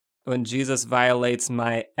When Jesus violates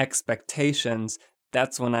my expectations,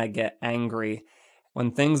 that's when I get angry.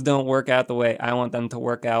 When things don't work out the way I want them to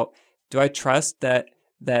work out, do I trust that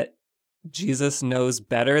Jesus knows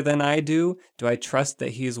better than I do? Do I trust that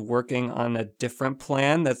he's working on a different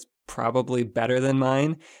plan that's probably better than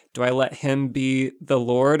mine? Do I let him be the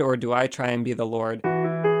Lord, or do I try and be the Lord?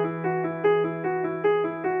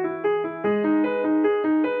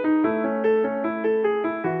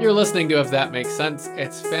 You're listening to If That Makes Sense.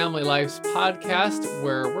 It's Family Life's podcast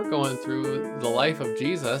where we're going through the life of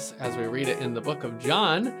Jesus as we read it in the book of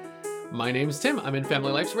John. My name's Tim. I'm in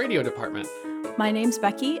Family Life's radio department. My name's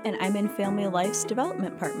Becky, and I'm in Family Life's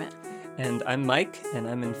development department. And I'm Mike, and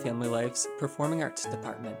I'm in Family Life's performing arts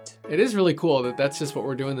department. It is really cool that that's just what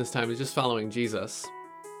we're doing this time, is just following Jesus.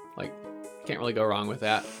 Like, can't really go wrong with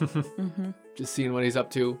that. Mm-hmm. Just seeing what he's up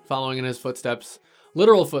to, following in his footsteps,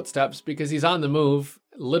 literal footsteps, because he's on the move.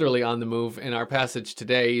 Literally on the move. In our passage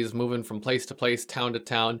today, he's moving from place to place, town to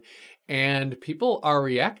town, and people are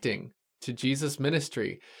reacting to Jesus'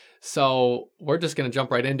 ministry. So we're just going to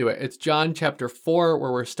jump right into it. It's John chapter 4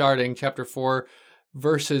 where we're starting, chapter 4,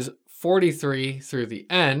 verses 43 through the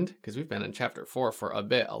end, because we've been in chapter 4 for a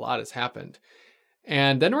bit. A lot has happened.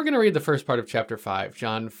 And then we're going to read the first part of chapter 5,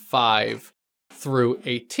 John 5 through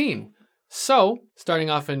 18. So starting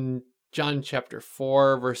off in John chapter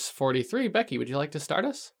 4, verse 43. Becky, would you like to start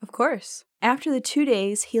us? Of course. After the 2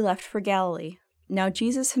 days, he left for Galilee. Now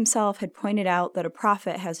Jesus himself had pointed out that a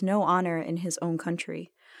prophet has no honor in his own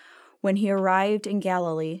country. When he arrived in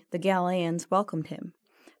Galilee, the Galileans welcomed him.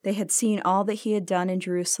 They had seen all that he had done in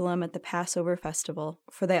Jerusalem at the Passover festival,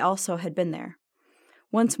 for they also had been there.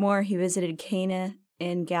 Once more he visited Cana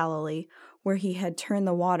in Galilee, where he had turned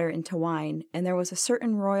the water into wine, and there was a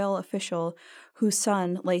certain royal official whose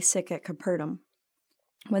son lay sick at Capernaum.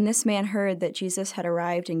 When this man heard that Jesus had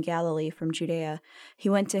arrived in Galilee from Judea, he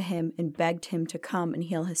went to him and begged him to come and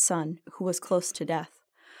heal his son, who was close to death.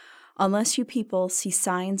 "Unless you people see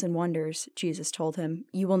signs and wonders," Jesus told him,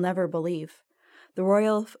 "you will never believe." The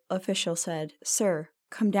royal official said, "Sir,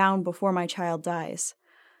 come down before my child dies."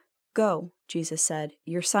 "Go," Jesus said,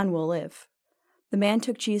 "your son will live." The man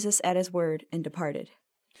took Jesus at his word and departed.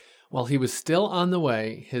 While he was still on the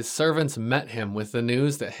way, his servants met him with the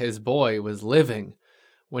news that his boy was living.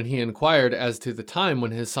 When he inquired as to the time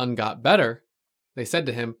when his son got better, they said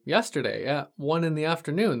to him, "Yesterday at 1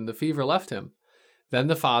 p.m, the fever left him." Then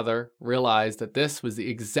the father realized that this was the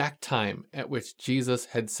exact time at which Jesus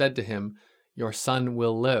had said to him, "Your son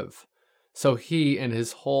will live." So he and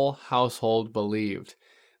his whole household believed.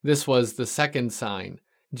 This was the second sign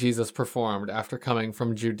Jesus performed after coming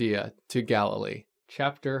from Judea to Galilee.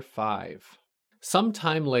 Chapter 5. Some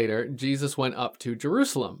time later, Jesus went up to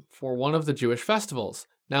Jerusalem for one of the Jewish festivals.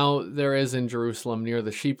 Now there is in Jerusalem near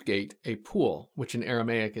the Sheep Gate a pool, which in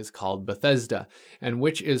Aramaic is called Bethesda, and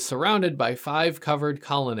which is surrounded by 5 covered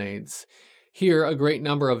colonnades. Here a great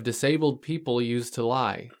number of disabled people used to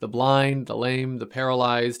lie, the blind, the lame, the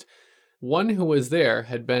paralyzed. One who was there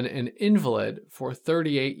had been an invalid for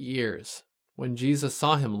 38 years. When Jesus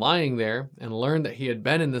saw him lying there and learned that he had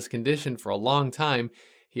been in this condition for a long time,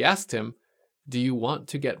 he asked him, "Do you want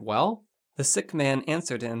to get well?" The sick man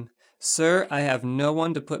answered him, "Sir, I have no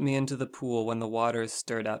one to put me into the pool when the water is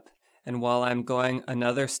stirred up, and while I am going,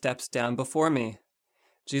 another steps down before me."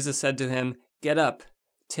 Jesus said to him, "Get up,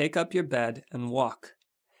 take up your bed, and walk."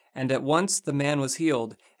 And at once the man was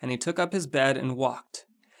healed, and he took up his bed and walked.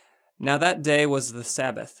 Now that day was the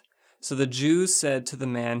Sabbath. So the Jews said to the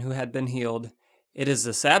man who had been healed, "It is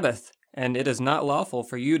the Sabbath, and it is not lawful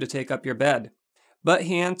for you to take up your bed." But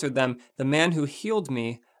he answered them, "The man who healed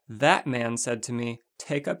me, that man said to me,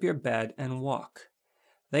 'Take up your bed and walk.'"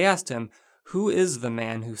 They asked him, "Who is the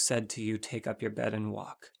man who said to you, 'Take up your bed and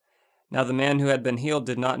walk'?" Now the man who had been healed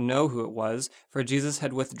did not know who it was, for Jesus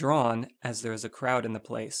had withdrawn, as there was a crowd in the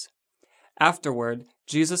place. Afterward,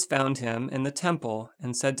 Jesus found him in the temple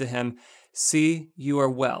and said to him, "See, you are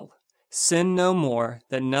well. Sin no more,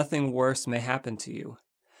 that nothing worse may happen to you."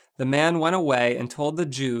 The man went away and told the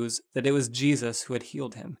Jews that it was Jesus who had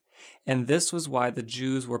healed him. And this was why the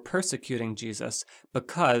Jews were persecuting Jesus,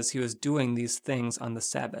 because he was doing these things on the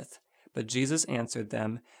Sabbath. But Jesus answered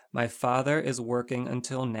them, "My Father is working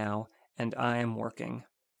until now, and I am working."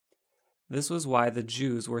 This was why the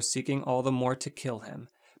Jews were seeking all the more to kill him,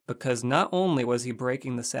 because not only was he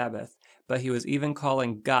breaking the Sabbath, but he was even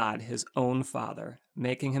calling God his own Father,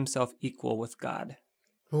 making himself equal with God.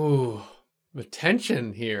 Ooh, the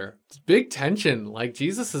tension here. It's big tension. Like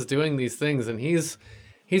Jesus is doing these things and he's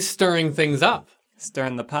stirring things up.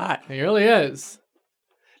 Stirring the pot. He really is.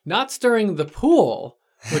 Not stirring the pool,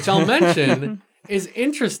 which I'll mention is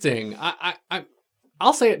interesting.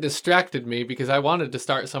 I'll say it distracted me because I wanted to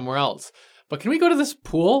start somewhere else. But can we go to this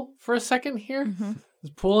pool for a second here? Mm-hmm.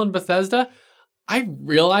 This pool in Bethesda? I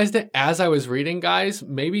realized it as I was reading, guys.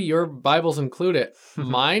 Maybe your Bibles include it.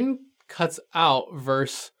 Mine cuts out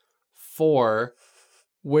verse 4,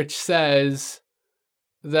 which says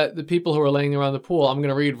that the people who are laying around the pool, I'm going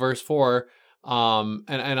to read verse 4, and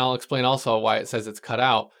I'll explain also why it says it's cut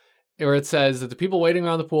out, where it says that the people waiting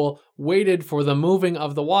around the pool waited for the moving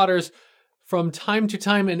of the waters. From time to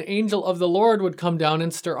time, an angel of the Lord would come down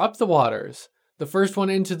and stir up the waters. The first one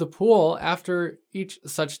into the pool after each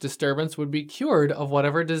such disturbance would be cured of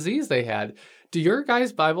whatever disease they had. Do your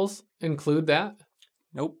guys' Bibles include that?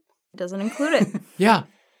 Nope. It doesn't include it. Yeah,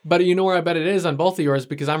 but you know where I bet it is on both of yours,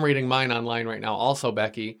 because I'm reading mine online right now also,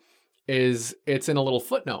 Becky, is it's in a little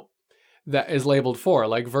footnote that is labeled 4,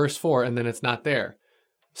 like verse 4, and then it's not there.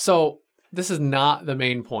 So this is not the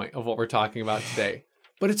main point of what we're talking about today.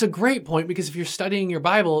 But it's a great point, because if you're studying your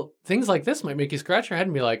Bible, things like this might make you scratch your head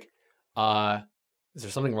and be like, is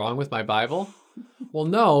there something wrong with my Bible? Well,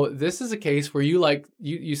 no, this is a case where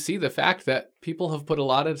you see the fact that people have put a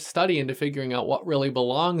lot of study into figuring out what really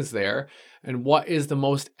belongs there and what is the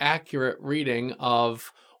most accurate reading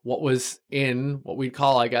of what was in what we'd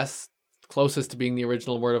call, I guess, closest to being the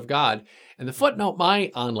original Word of God. And the footnote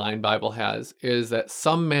my online Bible has is that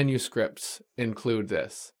some manuscripts include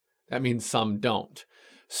this. That means some don't.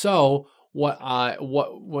 So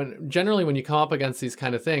generally when you come up against these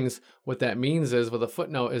kind of things, what that means is with a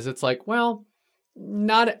footnote is it's like, well,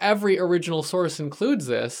 not every original source includes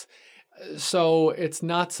this. So it's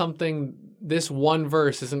not something, this one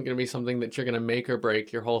verse isn't going to be something that you're going to make or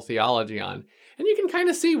break your whole theology on. And you can kind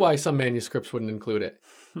of see why some manuscripts wouldn't include it.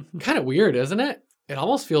 Kind of weird, isn't it? It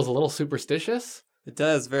almost feels a little superstitious. It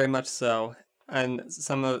does, very much so. And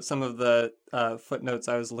some of the footnotes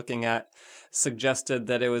I was looking at suggested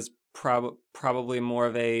that it was probably more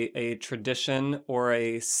of a tradition or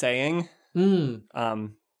a saying. And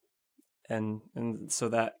so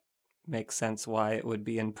that makes sense why it would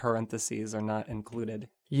be in parentheses or not included.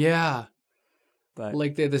 Yeah. But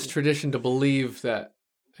like they had this tradition to believe that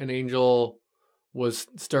an angel was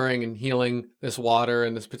stirring and healing this water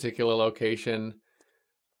in this particular location.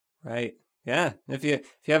 Right. Yeah. If you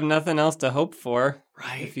have nothing else to hope for,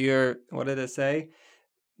 right? If you're, what did it say?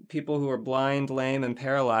 People who are blind, lame, and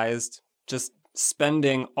paralyzed, just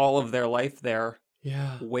spending all of their life there,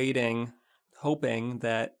 waiting, hoping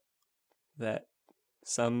that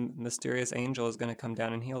some mysterious angel is going to come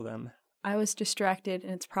down and heal them. I was distracted,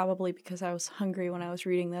 and it's probably because I was hungry when I was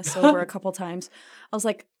reading this over a couple times. I was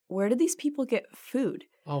like, where did these people get food?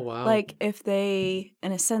 Oh, wow. Like, if they,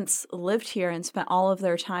 in a sense, lived here and spent all of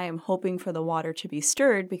their time hoping for the water to be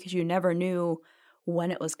stirred because you never knew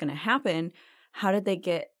when it was going to happen, how did they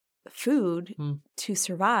get food to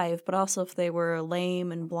survive? But also, if they were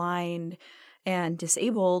lame and blind and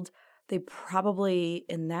disabled, they probably,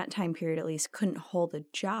 in that time period at least, couldn't hold a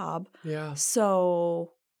job. Yeah.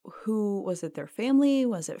 So who was it? Their family?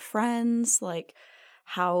 Was it friends? Like,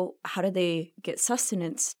 how did they get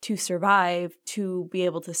sustenance to survive, to be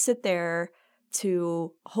able to sit there,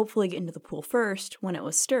 to hopefully get into the pool first when it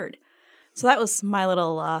was stirred? So that was my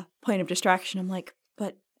little point of distraction. I'm like,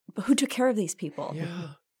 but who took care of these people? Yeah.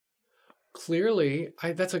 Clearly,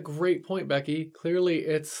 that's a great point, Becky. Clearly,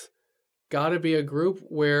 it's got to be a group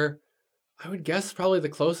where I would guess probably the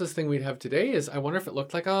closest thing we'd have today is, I wonder if it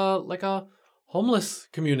looked like a homeless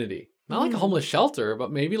community. Not like a homeless shelter,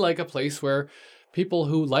 but maybe like a place where people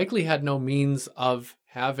who likely had no means of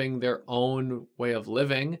having their own way of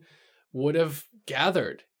living would have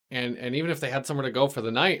gathered. And even if they had somewhere to go for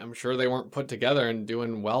the night, I'm sure they weren't put together and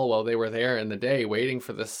doing well while they were there in the day, waiting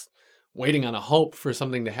on a hope for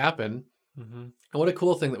something to happen. Mm-hmm. And what a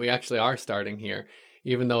cool thing that we actually are starting here,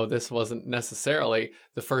 even though this wasn't necessarily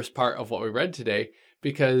the first part of what we read today,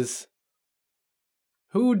 because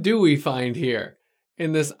who do we find here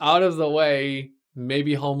in this out of the way,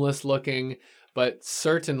 maybe homeless looking, but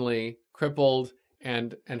certainly crippled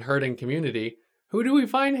and hurting community? Who do we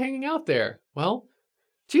find hanging out there? Well,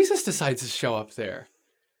 Jesus decides to show up there.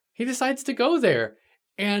 He decides to go there,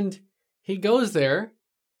 and he goes there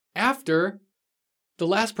after the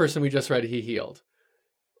last person we just read he healed.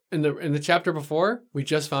 In the chapter before, we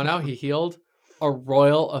just found out he healed a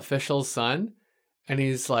royal official's son, and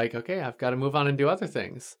he's like, okay, I've got to move on and do other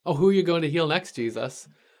things. Oh, who are you going to heal next, Jesus?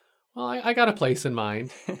 Well, I got a place in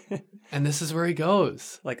mind. And this is where he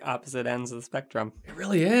goes. Like opposite ends of the spectrum. It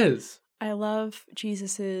really is. I love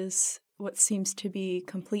Jesus's what seems to be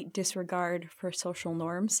complete disregard for social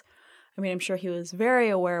norms. I mean, I'm sure he was very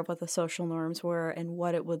aware of what the social norms were and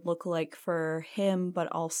what it would look like for him, but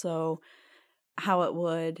also how it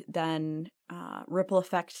would then ripple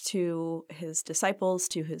effect to his disciples,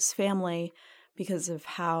 to his family, because of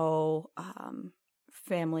how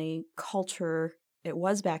family culture it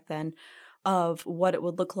was back then, of what it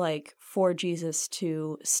would look like for Jesus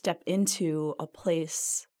to step into a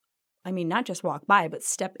place. I mean, not just walk by, but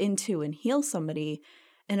step into and heal somebody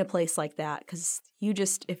in a place like that. Because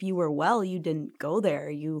if you were well, you didn't go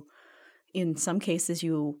there. In some cases,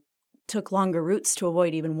 you took longer routes to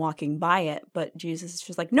avoid even walking by it. But Jesus is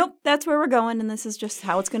just like, nope, that's where we're going. And this is just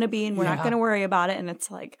how it's going to be. And we're not going to worry about it. And it's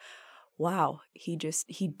like, wow, he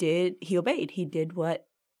obeyed. He did what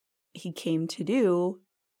he came to do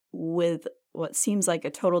with what seems like a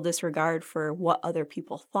total disregard for what other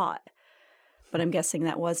people thought. But I'm guessing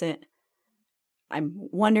that wasn't. I'm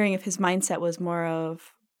wondering if his mindset was more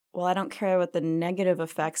of, well, I don't care about the negative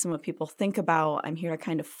effects and what people think about. I'm here to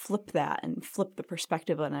kind of flip that and flip the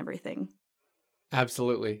perspective on everything.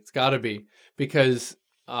 Absolutely. It's got to be. Because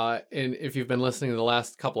if you've been listening to the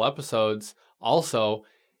last couple episodes, also,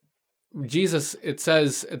 Jesus, it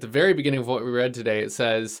says at the very beginning of what we read today, it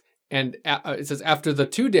says, after the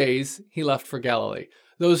 2 days, he left for Galilee.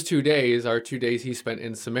 Those 2 days are 2 days he spent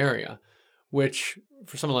in Samaria, which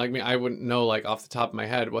for someone like me, I wouldn't know like off the top of my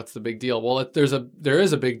head, what's the big deal? Well, there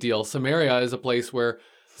is a big deal. Samaria is a place where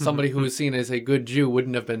somebody who was seen as a good Jew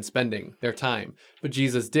wouldn't have been spending their time. But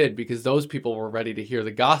Jesus did, because those people were ready to hear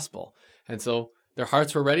the gospel. And so their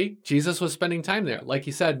hearts were ready. Jesus was spending time there. Like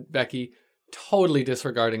you said, Becky, totally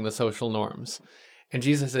disregarding the social norms. And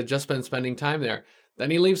Jesus had just been spending time there. Then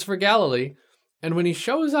he leaves for Galilee. And when he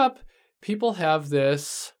shows up, people have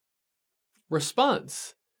this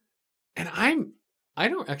response. And I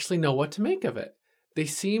don't actually know what to make of it. They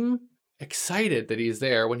seem excited that he's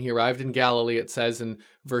there. When he arrived in Galilee, it says in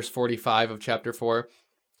verse 45 of chapter 4,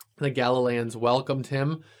 the Galileans welcomed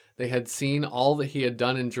him. They had seen all that he had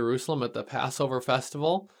done in Jerusalem at the Passover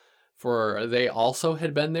festival, for they also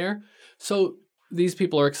had been there. So these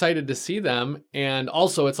people are excited to see them. And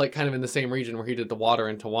also it's like kind of in the same region where he did the water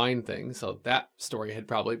into wine thing. So that story had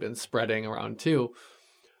probably been spreading around too.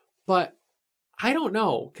 But I don't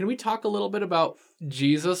know. Can we talk a little bit about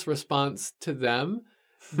Jesus' response to them?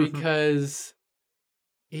 Because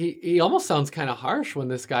he almost sounds kind of harsh when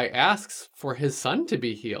this guy asks for his son to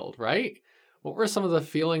be healed, right? What were some of the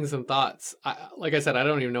feelings and thoughts? Like I said, I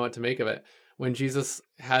don't even know what to make of it. When Jesus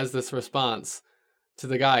has this response to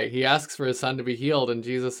the guy, he asks for his son to be healed, and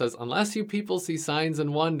Jesus says, unless you people see signs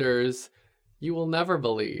and wonders, you will never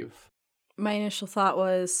believe. My initial thought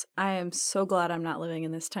was, I am so glad I'm not living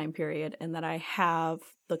in this time period and that I have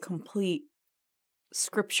the complete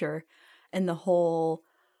scripture and the whole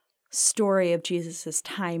story of Jesus'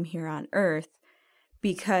 time here on earth,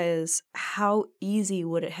 because how easy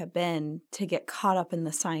would it have been to get caught up in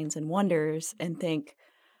the signs and wonders and think,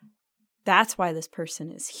 that's why this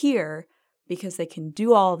person is here, because they can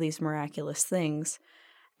do all these miraculous things,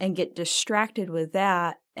 and get distracted with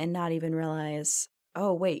that and not even realize,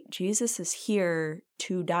 oh, wait, Jesus is here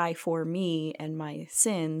to die for me and my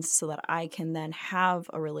sins so that I can then have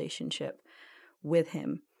a relationship with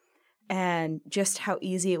him. And just how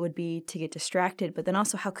easy it would be to get distracted, but then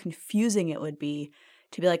also how confusing it would be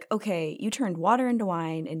to be like, okay, you turned water into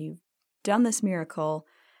wine and you've done this miracle,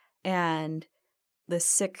 and this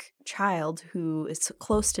sick child who is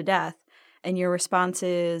close to death, and your response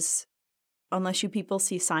is, unless you people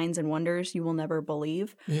see signs and wonders, you will never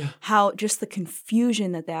believe. Yeah. How just the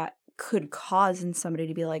confusion that could cause in somebody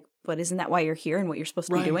to be like, but isn't that why you're here and what you're supposed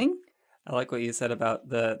to be doing? I like what you said about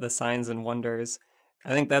the signs and wonders.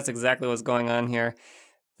 I think that's exactly what's going on here.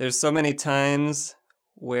 There's so many times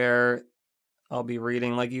where I'll be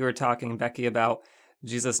reading, like you were talking, Becky, about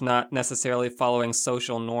Jesus not necessarily following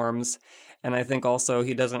social norms. And I think also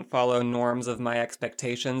he doesn't follow norms of my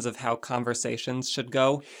expectations of how conversations should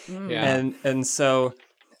go. Yeah. And so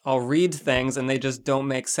I'll read things and they just don't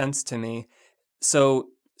make sense to me. So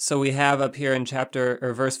we have up here in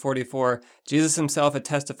verse 44, Jesus himself had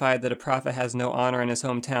testified that a prophet has no honor in his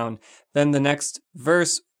hometown. Then the next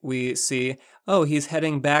verse we see, he's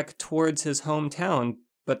heading back towards his hometown,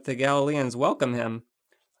 but the Galileans welcome him.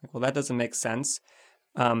 Like, well, that doesn't make sense.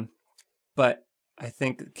 But I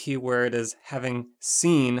think the key word is having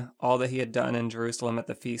seen all that he had done in Jerusalem at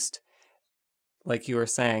the feast. Like you were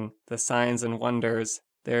saying, the signs and wonders.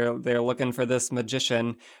 They're looking for this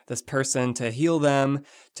magician, this person to heal them,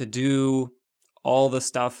 to do all the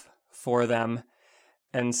stuff for them.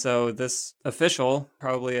 And so this official,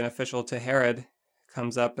 probably an official to Herod,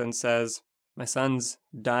 comes up and says, my son's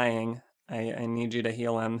dying. I need you to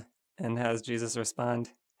heal him. And has Jesus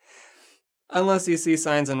respond, unless you see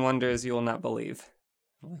signs and wonders, you will not believe.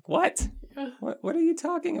 I'm like, what? Yeah. What are you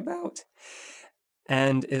talking about?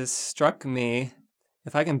 And it struck me,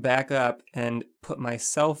 if I can back up and put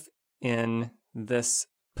myself in this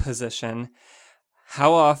position,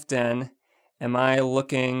 how often am I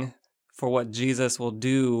looking for what Jesus will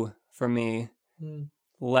do for me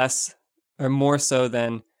less or more so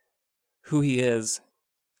than who he is?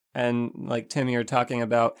 And like Tim, you're talking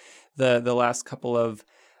about the last couple of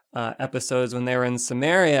episodes when they were in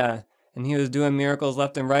Samaria and he was doing miracles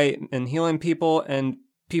left and right and healing people, and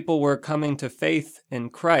people were coming to faith in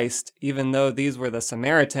Christ, even though these were the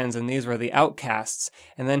Samaritans and these were the outcasts.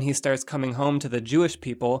 And then he starts coming home to the Jewish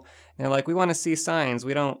people, and they're like, we want to see signs.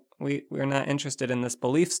 We're not interested in this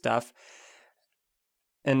belief stuff.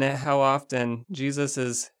 And how often Jesus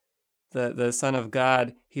is the Son of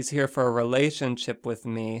God, he's here for a relationship with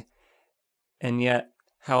me. And yet,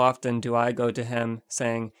 how often do I go to him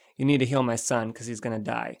saying, you need to heal my son because he's going to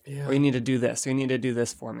die. Yeah. Or you need to do this, or you need to do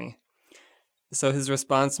this for me. So his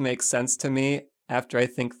response makes sense to me after I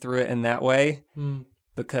think through it in that way,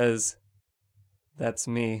 because that's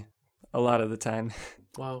me a lot of the time.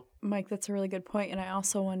 Wow. Mike, that's a really good point. And I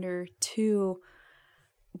also wonder, too,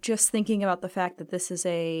 just thinking about the fact that this is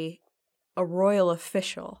a royal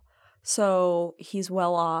official. So he's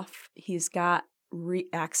well off. He's got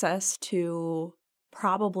access to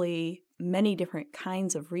probably many different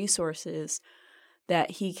kinds of resources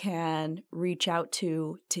that he can reach out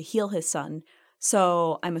to heal his son.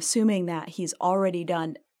 So I'm assuming that he's already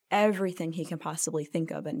done everything he can possibly think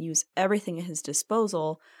of and use everything at his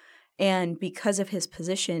disposal. And because of his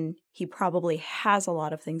position, he probably has a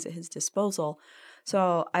lot of things at his disposal.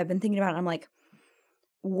 So I've been thinking about it. I'm like,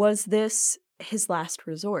 was this his last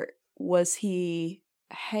resort? Was he,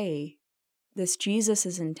 hey, this Jesus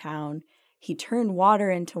is in town. He turned water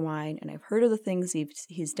into wine, and I've heard of the things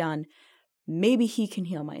he's done. Maybe he can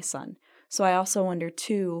heal my son. So I also wonder,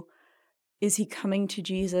 too, is he coming to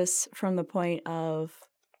Jesus from the point of,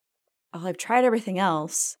 oh, I've tried everything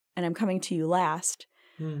else, and I'm coming to you last.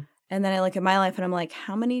 And then I look at my life, and I'm like,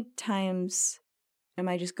 how many times am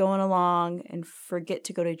I just going along and forget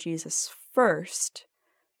to go to Jesus first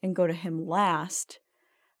and go to him last?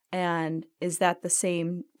 And is that the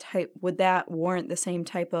same type? Would that warrant the same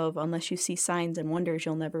type of, unless you see signs and wonders,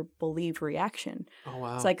 you'll never believe reaction? Oh,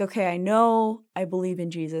 wow. It's like, okay, I know I believe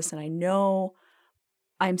in Jesus and I know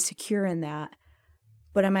I'm secure in that,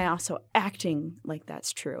 but am I also acting like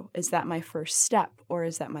that's true? Is that my first step or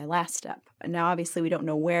is that my last step? And now, obviously, we don't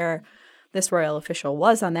know where this royal official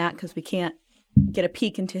was on that because we can't get a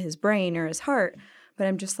peek into his brain or his heart. But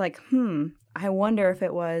I'm just like, I wonder if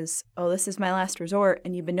it was, oh, this is my last resort,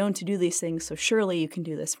 and you've been known to do these things, so surely you can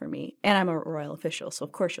do this for me. And I'm a royal official, so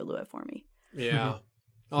of course you'll do it for me. Yeah.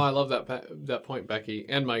 Oh, I love that point, Becky,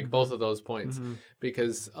 and Mike, both of those points,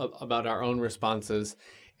 because about our own responses.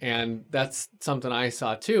 And that's something I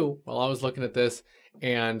saw, too, while I was looking at this,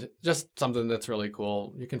 and just something that's really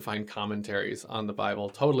cool. You can find commentaries on the Bible,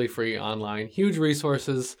 totally free online, huge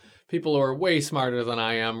resources. People who are way smarter than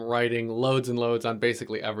I am writing loads and loads on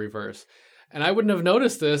basically every verse. And I wouldn't have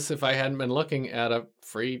noticed this if I hadn't been looking at a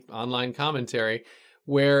free online commentary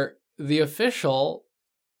where the official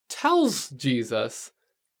tells Jesus,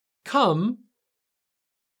 come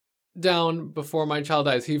down before my child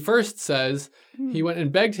dies. He first says he went and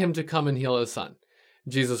begged him to come and heal his son.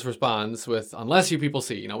 Jesus responds with, unless you people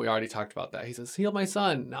see. We already talked about that. He says, heal my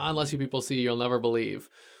son. No, unless you people see, you'll never believe.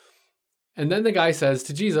 And then the guy says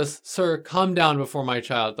to Jesus, sir, come down before my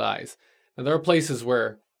child dies. And there are places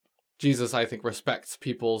where Jesus, I think, respects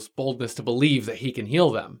people's boldness to believe that he can heal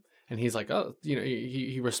them. And he's like, oh,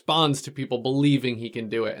 he responds to people believing he can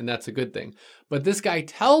do it. And that's a good thing. But this guy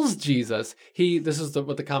tells Jesus,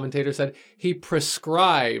 what the commentator said, he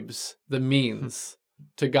prescribes the means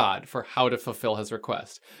to God for how to fulfill his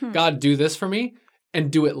request. God, do this for me and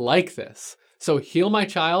do it like this. So heal my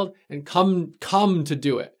child and come to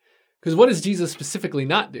do it. Because what does Jesus specifically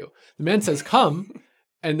not do? The man says, come,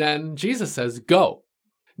 and then Jesus says, go.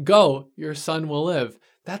 Go, your son will live.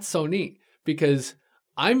 That's so neat, because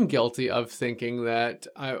I'm guilty of thinking that,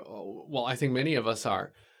 I think many of us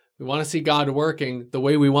are. We want to see God working the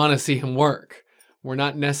way we want to see him work. We're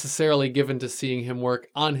not necessarily given to seeing him work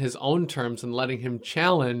on his own terms and letting him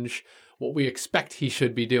challenge what we expect he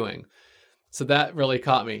should be doing. So that really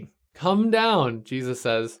caught me. Come down, Jesus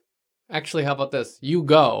says. Actually, how about this? You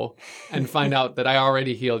go and find out that I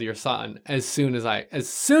already healed your son as soon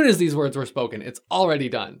as these words were spoken. It's already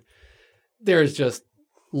done. There's just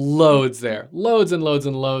loads there. Loads and loads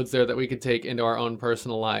and loads there that we could take into our own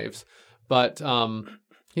personal lives. But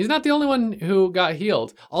he's not the only one who got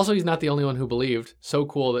healed. Also, he's not the only one who believed. So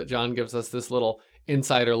cool that John gives us this little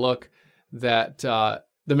insider look that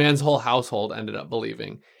the the man's whole household ended up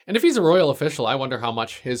believing. And if he's a royal official, I wonder how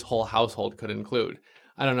much his whole household could include.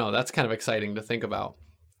 I don't know. That's kind of exciting to think about.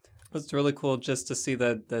 It's really cool just to see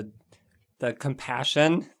the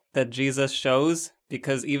compassion that Jesus shows,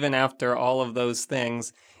 because even after all of those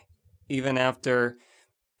things, even after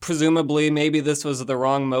presumably maybe this was the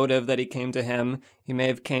wrong motive that he came to him, he may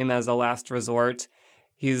have came as a last resort,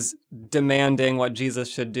 he's demanding what Jesus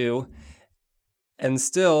should do, and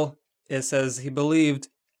still it says he believed,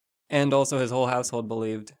 and also his whole household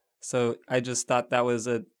believed. So I just thought that was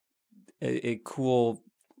a cool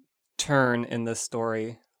turn in this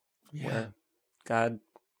story, where God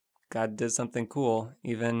did something cool,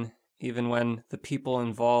 even when the people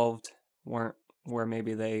involved weren't where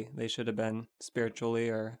maybe they should have been spiritually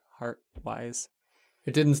or heart-wise.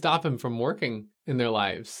 It didn't stop him from working in their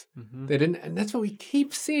lives. Mm-hmm. They didn't, and that's what we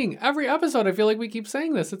keep seeing. Every episode, I feel like we keep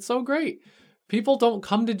saying this. It's so great. People don't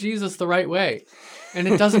come to Jesus the right way, and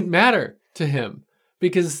it doesn't matter to him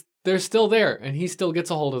because they're still there, and he still gets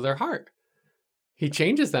a hold of their heart. He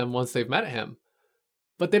changes them once they've met him,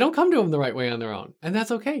 but they don't come to him the right way on their own, and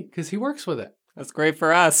that's okay because he works with it. That's great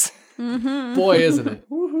for us. Mm-hmm. Boy, isn't it?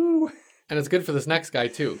 Woohoo! And it's good for this next guy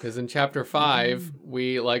too, because in chapter 5,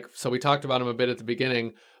 we talked about him a bit at the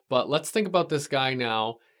beginning, but let's think about this guy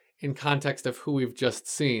now in context of who we've just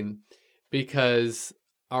seen, because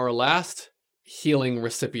our last healing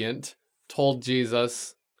recipient told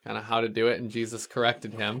Jesus kind of how to do it, and Jesus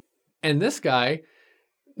corrected him. And this guy,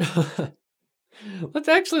 let's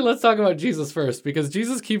talk about Jesus first, because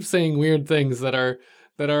Jesus keeps saying weird things that are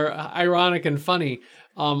ironic and funny,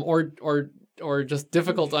 or just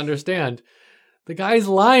difficult to understand. The guy's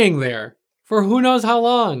lying there for who knows how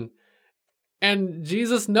long. And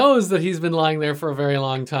Jesus knows that he's been lying there for a very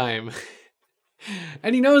long time.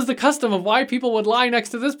 And he knows the custom of why people would lie next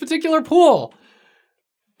to this particular pool.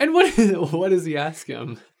 And what does he ask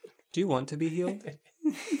him? Do you want to be healed?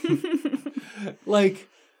 Like,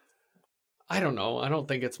 I don't know. I don't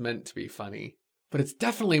think it's meant to be funny. But it's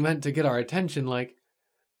definitely meant to get our attention. Like,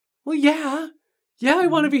 well, yeah, I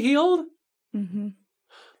want to be healed. Mm-hmm.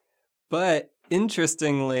 But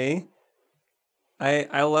interestingly,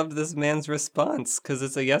 I loved this man's response because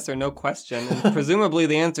it's a yes or no question. And presumably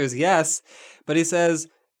the answer is yes. But he says,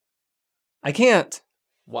 I can't.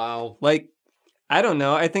 Wow. Like, I don't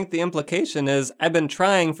know. I think the implication is I've been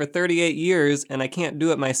trying for 38 years and I can't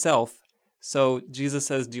do it myself. So Jesus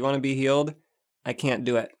says, do you want to be healed? I can't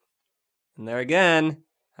do it. And there again,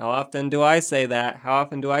 how often do I say that? How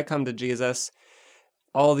often do I come to Jesus?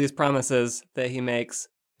 All these promises that he makes,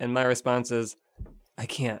 and my response is, I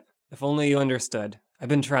can't. If only you understood. I've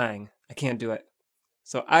been trying. I can't do it.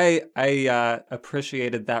 So I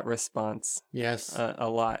appreciated that response. Yes. A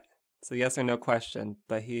lot. It's a yes or no question,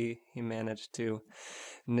 but he managed to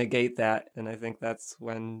negate that, and I think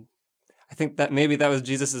that maybe that was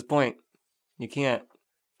Jesus's point. You can't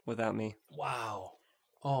without me. Wow.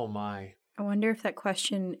 Oh my. I wonder if that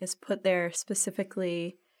question is put there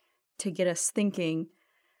specifically to get us thinking,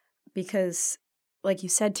 because like you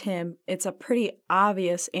said, Tim, it's a pretty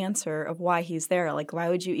obvious answer of why he's there. Like, why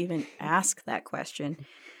would you even ask that question?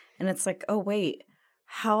 And it's like, oh, wait,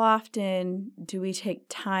 how often do we take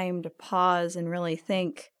time to pause and really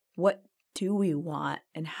think, what do we want?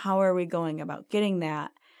 And how are we going about getting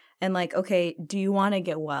that? And like, okay, do you want to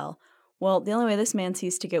get well? Well, the only way this man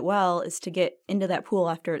sees to get well is to get into that pool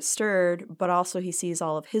after it's stirred, but also he sees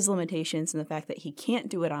all of his limitations and the fact that he can't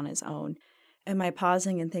do it on his own. Am I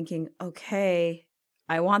pausing and thinking, okay,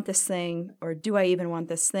 I want this thing, or do I even want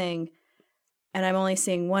this thing? And I'm only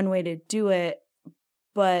seeing one way to do it,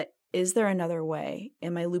 but is there another way?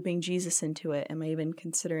 Am I looping Jesus into it? Am I even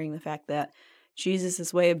considering the fact that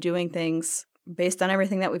Jesus' way of doing things, based on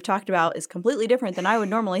everything that we've talked about, is completely different than I would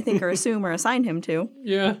normally think or assume or assign him to?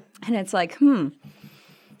 Yeah. And it's like, am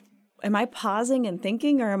I pausing and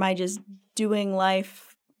thinking, or am I just doing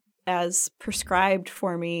life as prescribed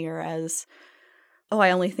for me, or as, oh,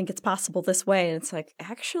 I only think it's possible this way? And it's like,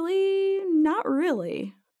 actually, not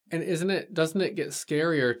really. And doesn't it get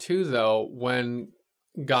scarier too, though, when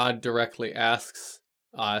God directly asks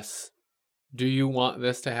us, do you want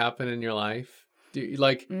this to happen in your life? Do you,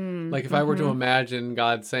 like if I were to imagine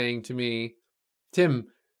God saying to me, Tim,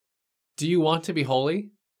 do you want to be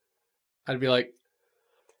holy? I'd be like,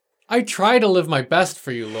 I try to live my best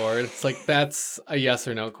for you, Lord. It's like, that's a yes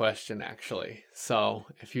or no question, actually. So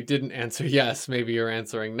if you didn't answer yes, maybe you're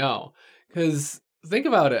answering no. Because think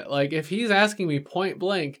about it. Like, if he's asking me point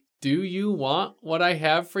blank, do you want what I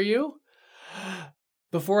have for you?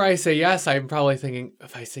 before I say yes, I'm probably thinking,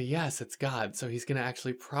 if I say yes, it's God. So he's going to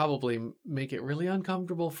actually probably make it really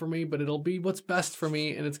uncomfortable for me, but it'll be what's best for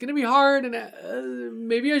me. And it's going to be hard. And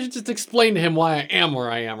maybe I should just explain to him why I am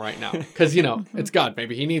where I am right now. Because, it's God.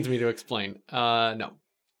 Maybe he needs me to explain. No.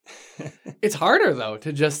 It's harder, though,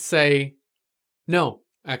 to just say, no,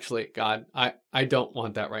 actually, God, I don't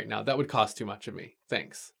want that right now. That would cost too much of me.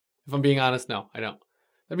 Thanks. If I'm being honest, no, I don't.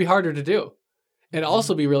 That'd be harder to do. It'd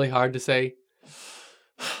also be really hard to say,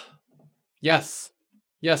 yes,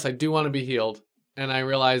 I do want to be healed. And I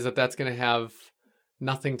realize that that's going to have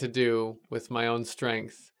nothing to do with my own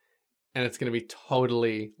strength. And it's going to be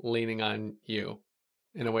totally leaning on you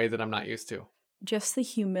in a way that I'm not used to. Just the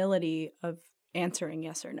humility of answering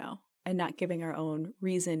yes or no and not giving our own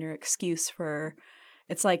reason or excuse for,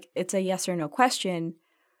 it's like it's a yes or no question,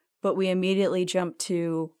 but we immediately jump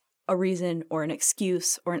to a reason or an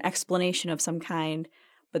excuse or an explanation of some kind.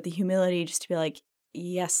 But the humility just to be like,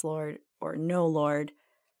 yes, Lord, or no, Lord,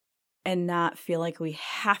 and not feel like we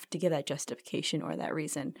have to give that justification or that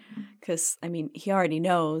reason. Because, he already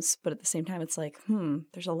knows, but at the same time, it's like,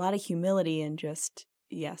 there's a lot of humility in just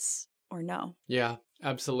yes or no. Yeah,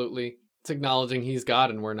 absolutely. It's acknowledging he's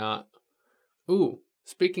God and we're not. Ooh,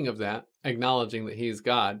 speaking of that, acknowledging that he's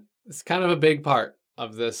God, it's kind of a big part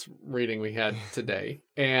of this reading we had today.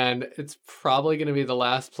 And it's probably going to be the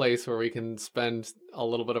last place where we can spend a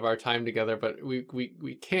little bit of our time together, but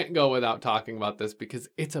we can't go without talking about this because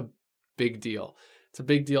it's a big deal. It's a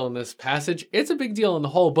big deal in this passage. It's a big deal in the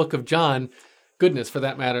whole book of John. Goodness, for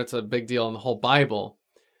that matter, it's a big deal in the whole Bible.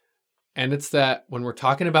 And it's that when we're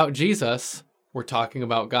talking about Jesus, we're talking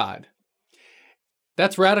about God.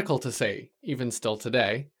 That's radical to say, even still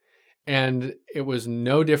today. And it was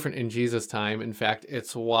no different in Jesus' time. In fact,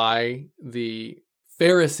 it's why the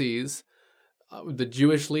Pharisees, the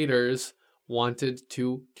Jewish leaders, wanted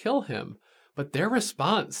to kill him. But their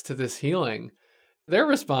response to this healing, their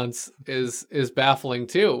response is baffling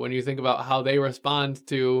too, when you think about how they respond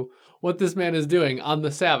to what this man is doing on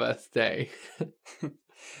the Sabbath day.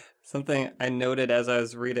 Something I noted as I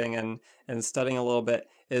was reading and studying a little bit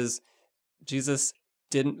is Jesus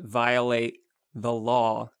didn't violate the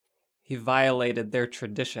law. He violated their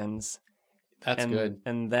traditions. That's good.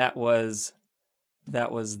 And that was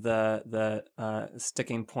the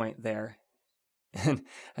sticking point there. And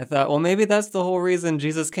I thought, well, maybe that's the whole reason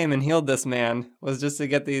Jesus came and healed this man, was just to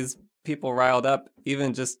get these people riled up,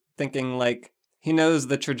 even just thinking like he knows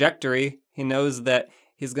the trajectory. He knows that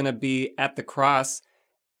he's going to be at the cross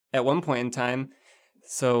at one point in time.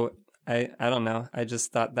 So I don't know. I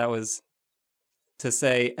just thought that was to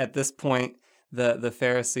say at this point, the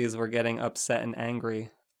Pharisees were getting upset and angry.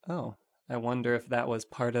 Oh, I wonder if that was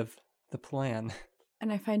part of the plan.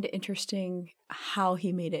 And I find it interesting how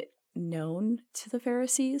he made it known to the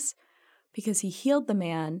Pharisees, because he healed the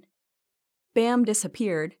man, bam,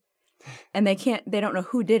 disappeared, and they don't know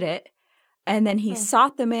who did it. And then he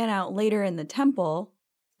sought the man out later in the temple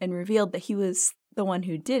and revealed that he was the one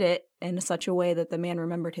who did it in such a way that the man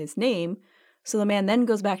remembered his name. So the man then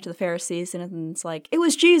goes back to the Pharisees and it's like, it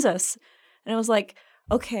was Jesus. And it was like,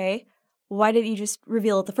 okay, why didn't you just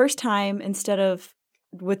reveal it the first time instead of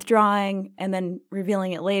withdrawing and then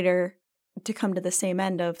revealing it later to come to the same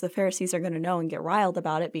end of the Pharisees are going to know and get riled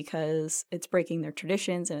about it because it's breaking their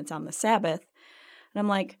traditions and it's on the Sabbath. And I'm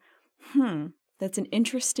like, that's an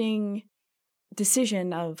interesting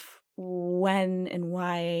decision of when and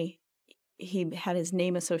why he had his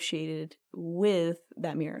name associated with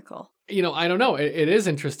that miracle. I don't know. It is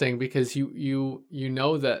interesting because you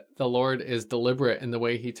know that the Lord is deliberate in the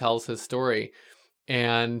way he tells his story,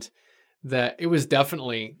 and that it was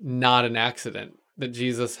definitely not an accident that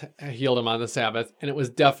Jesus healed him on the Sabbath, and it was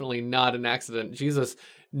definitely not an accident. Jesus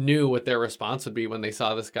knew what their response would be when they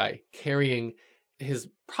saw this guy carrying it's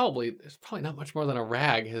probably not much more than a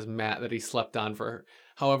rag, his mat that he slept on for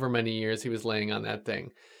however many years he was laying on that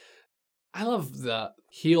thing. I love the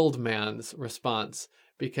healed man's response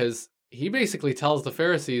because he basically tells the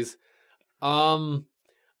Pharisees, I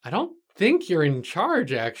don't think you're in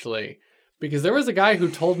charge, actually, because there was a guy who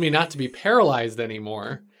told me not to be paralyzed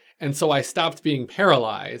anymore, and so I stopped being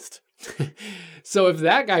paralyzed. So if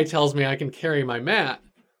that guy tells me I can carry my mat,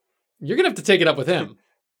 you're going to have to take it up with him.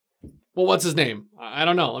 Well, what's his name? I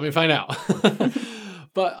don't know. Let me find out.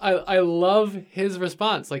 But I love his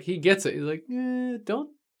response. Like, he gets it. He's like, don't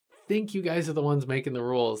think you guys are the ones making the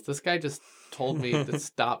rules. This guy just told me to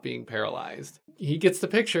stop being paralyzed. He gets the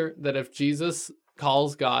picture that if Jesus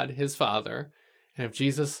calls God his Father, and if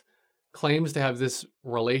Jesus claims to have this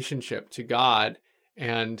relationship to God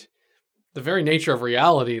and the very nature of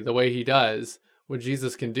reality, the way he does, what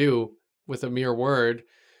Jesus can do with a mere word,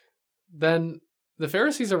 then the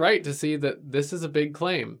Pharisees are right to see that this is a big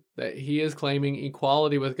claim, that he is claiming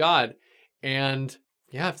equality with God. And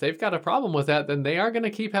yeah, if they've got a problem with that, then they are going to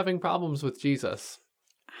keep having problems with Jesus.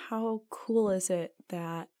 How cool is it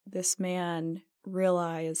that this man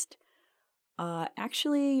realized,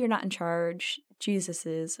 actually, you're not in charge. Jesus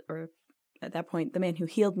is, or at that point, the man who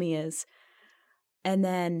healed me is. And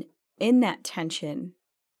then in that tension,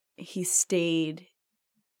 he stayed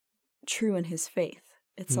true in his faith.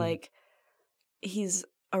 It's like he's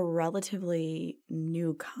a relatively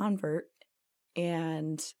new convert,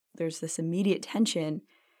 and there's this immediate tension,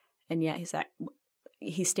 and yet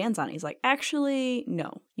he stands on it. He's like, actually,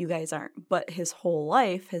 no, you guys aren't. But his whole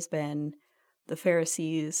life has been the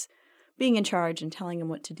Pharisees being in charge and telling him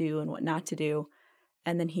what to do and what not to do.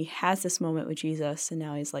 And then he has this moment with Jesus, and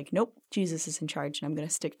now he's like, nope, Jesus is in charge, and I'm going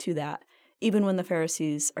to stick to that, even when the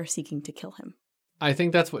Pharisees are seeking to kill him. I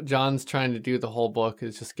think that's what John's trying to do the whole book,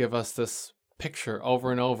 is just give us this picture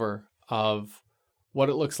over and over of what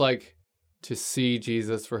it looks like to see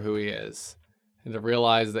Jesus for who he is, and to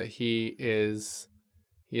realize that he is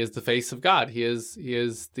the face of God. He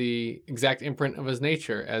is the exact imprint of his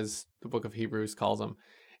nature, as the book of Hebrews calls him.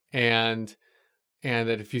 And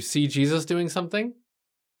that if you see Jesus doing something,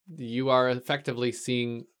 you are effectively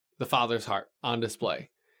seeing the Father's heart on display.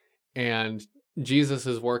 And Jesus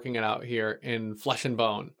is working it out here in flesh and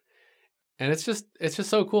bone. And it's just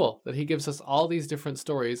so cool that he gives us all these different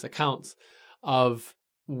stories, accounts of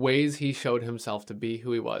ways he showed himself to be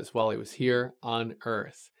who he was while he was here on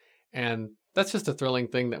earth. And that's just a thrilling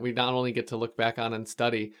thing that we not only get to look back on and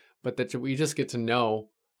study, but that we just get to know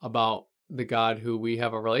about the God who we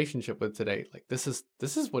have a relationship with today. Like, this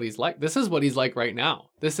is what he's like. This is what he's like right now.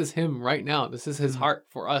 This is him right now. This is his heart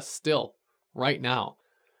for us still right now.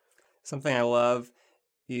 Something I love,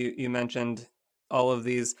 you mentioned all of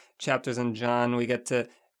these chapters in John. We get to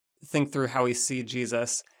think through how we see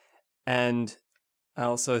Jesus, and I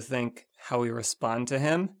also think how we respond to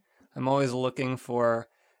him. I'm always looking for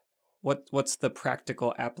what's the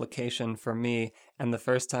practical application for me. And the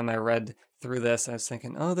first time I read through this, I was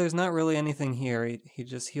thinking, oh, there's not really anything here. He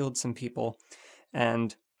just healed some people.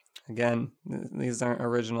 And again, these aren't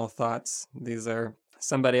original thoughts. These are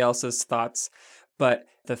somebody else's thoughts. But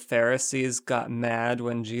the Pharisees got mad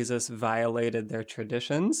when Jesus violated their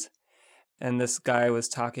traditions. And this guy was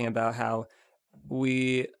talking about how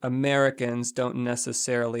we Americans don't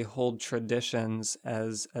necessarily hold traditions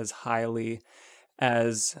as highly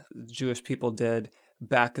as Jewish people did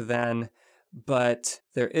back then. But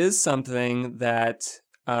there is something that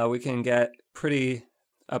we can get pretty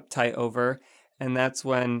uptight over, and that's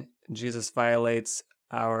when Jesus violates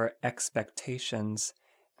our expectations.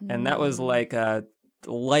 And that was like a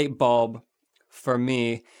light bulb for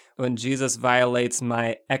me. When Jesus violates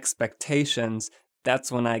my expectations,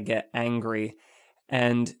 that's when I get angry.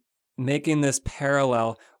 And making this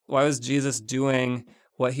parallel, why was Jesus doing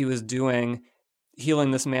what he was doing, healing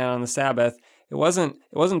this man on the Sabbath? It wasn't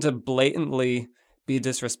to blatantly be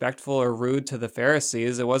disrespectful or rude to the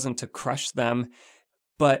Pharisees. It wasn't to crush them,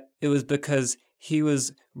 but it was because he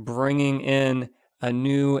was bringing in a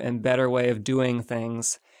new and better way of doing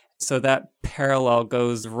things. So that parallel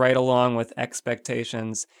goes right along with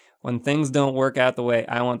expectations. When things don't work out the way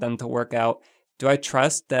I want them to work out, do I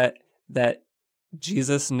trust that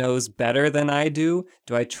Jesus knows better than I do?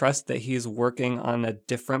 Do I trust that he's working on a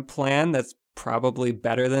different plan that's probably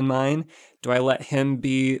better than mine? Do I let him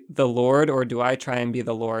be the Lord, or do I try and be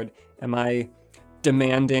the Lord? Am I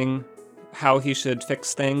demanding how he should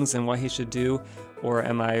fix things and what he should do? Or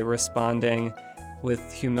am I responding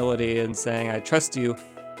with humility and saying, I trust you,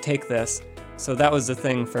 take this? So that was the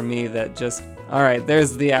thing for me that just, all right,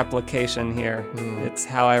 there's the application here. It's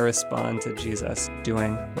how I respond to Jesus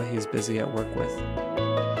doing what he's busy at work with.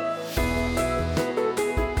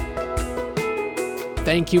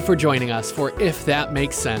 Thank you for joining us for If That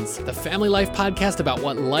Makes Sense, the family life podcast about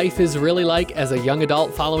what life is really like as a young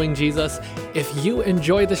adult following Jesus. If you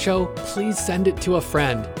enjoy the show, please send it to a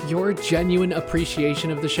friend. Your genuine appreciation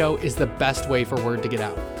of the show is the best way for word to get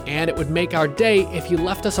out. And it would make our day if you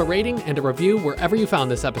left us a rating and a review wherever you found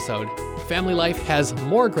this episode. Family Life has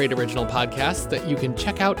more great original podcasts that you can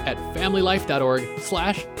check out at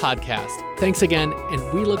familylife.org/podcast. Thanks again, and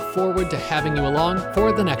we look forward to having you along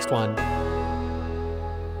for the next one.